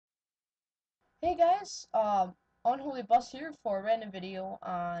Hey guys, Unholy Bus here for a random video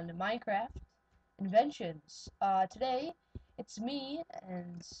on Minecraft inventions. Today, it's me,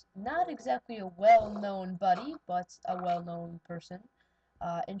 and not exactly a well-known buddy, but a well-known person.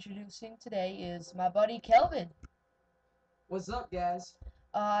 Introducing today is my buddy Kelvin. What's up, guys?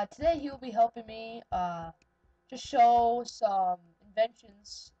 Today he will be helping me, just show some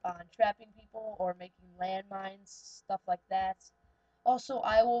inventions on trapping people or making landmines, stuff like that. Also,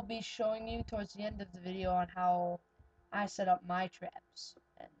 I will be showing you towards the end of the video on how I set up my traps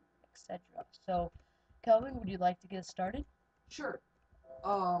and etc. So, Kelvin, would you like to get started? Sure.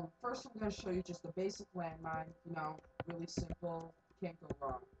 First I'm going to show you just the basic landmine. Really simple. Can't go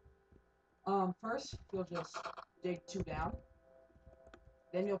wrong. First you'll just dig two down.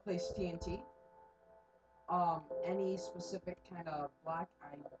 Then you'll place TNT. Any specific kind of block,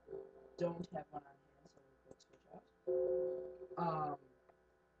 I don't have one on hand, so we'll switch out.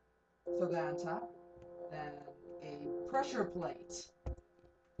 Throw that on top. Then a pressure plate.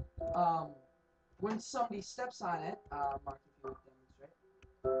 Um, when somebody steps on it, Mark, if you would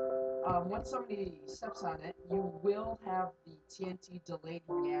demonstrate. Once somebody steps on it, you will have the TNT delayed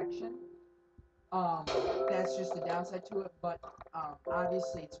reaction. That's just the downside to it, but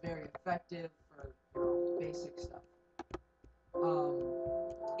obviously it's very effective for basic stuff.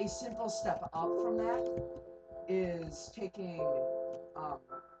 A simple step up from that is taking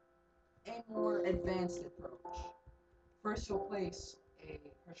a more advanced approach. First, you'll place a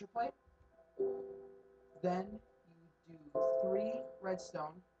pressure plate. Then you do three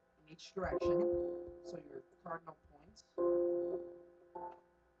redstone in each direction, so your cardinal points.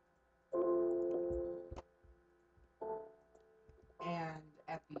 And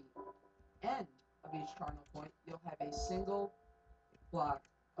at the end of each cardinal point, you'll have a single block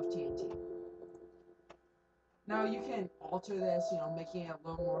of TNT. Now you can alter this, making it a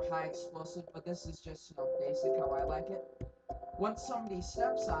little more high explosive, but this is just, basic how I like it. Once somebody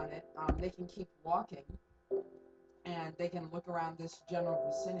steps on it, they can keep walking, and they can look around this general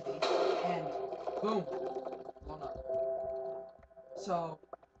vicinity, and boom, blown up. So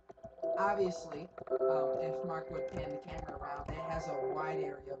obviously, if Mark would pan the camera around, it has a wide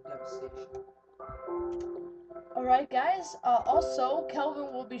area of devastation. Alright, guys. Also,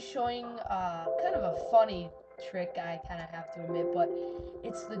 Kelvin will be showing kind of a funny trick, I kind of have to admit, but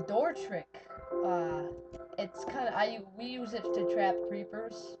it's the door trick. It's kind of we use it to trap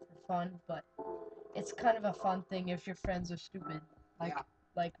creepers for fun, but it's kind of a fun thing if your friends are stupid, like Yeah.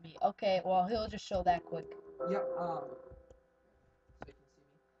 like me. Okay, well he'll just show that quick. Yep. So you can see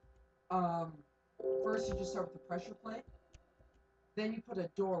me. First you just start with the pressure plate. Then you put a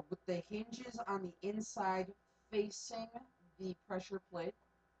door with the hinges on the inside facing the pressure plate,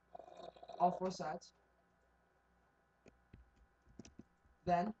 all four sides.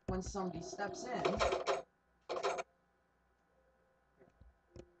 Then, when somebody steps in,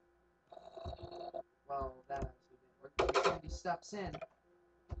 well, that actually didn't work. When somebody steps in,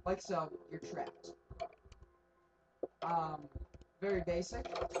 like so, you're trapped. Um, Very basic,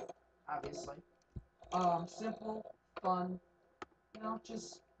 obviously. Simple, fun,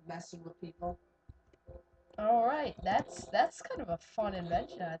 just messing with people. Alright, that's kind of a fun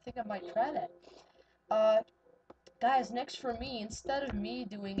invention. I think I might try that. Uh, Guys, next for me, instead of me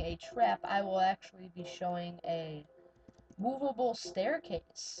doing a trap, I will actually be showing a movable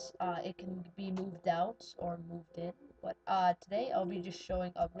staircase. It can be moved out or moved in, but today I'll be just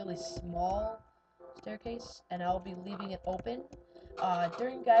showing a really small staircase, and I'll be leaving it open.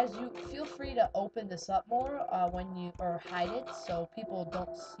 During guys, you feel free to open this up more when you or hide it so people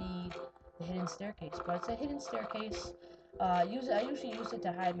don't see the hidden staircase. But it's a hidden staircase. I usually use it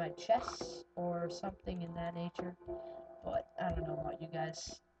to hide my chests or something in that nature. But I don't know about you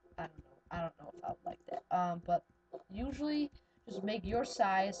guys. I don't know. I don't know if I would like that. But usually just make your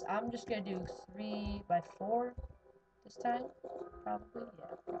size. I'm just gonna do 3 by 4 this time. Probably.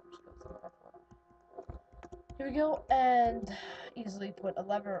 Yeah, probably just go 3 by 4. Here we go, and easily put a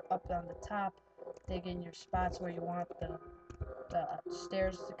lever up on the top. Dig in your spots where you want the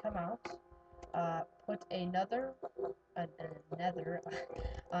stairs to come out. Put another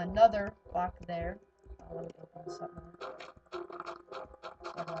another block there. Let me open this up more.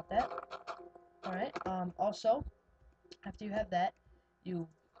 Sorry about that. Alright, also, after you have that, you,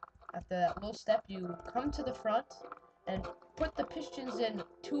 after that little step, you come to the front and put the pistons in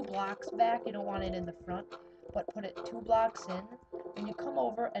 2 blocks back. You don't want it in the front, but put it 2 blocks in. And you come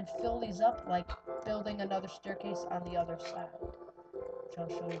over and fill these up like building another staircase on the other side, which I'll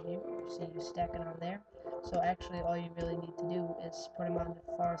show you here. See, you stack it on there. So actually, all you really need to do is put them on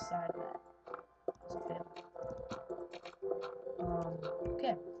the far side of that. It's a fail.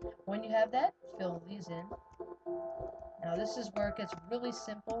 Okay, when you have that fill these in. Now this is where it gets really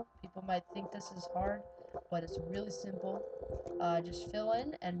simple. People might think this is hard, but it's really simple. Just fill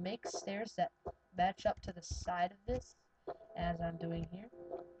in and make stairs that match up to the side of this, as I'm doing here.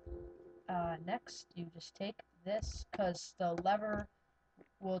 Next, you just take this, because the lever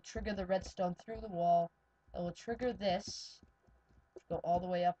will trigger the redstone through the wall. It will trigger this, go all the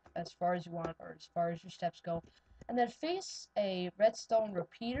way up as far as you want, or as far as your steps go, and then face a redstone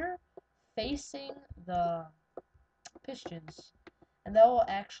repeater facing the pistons, and that will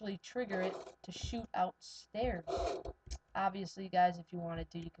actually trigger it to shoot out stairs. Obviously, guys, if you wanted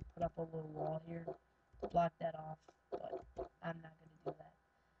to, you could put up a little wall here to block that off, but I'm not going to do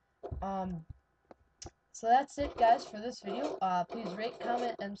that. So that's it, guys, for this video. Please rate,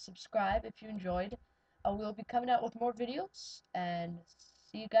 comment, and subscribe if you enjoyed. We'll be coming out with more videos, and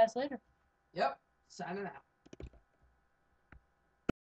see you guys later. Yep. Signing out.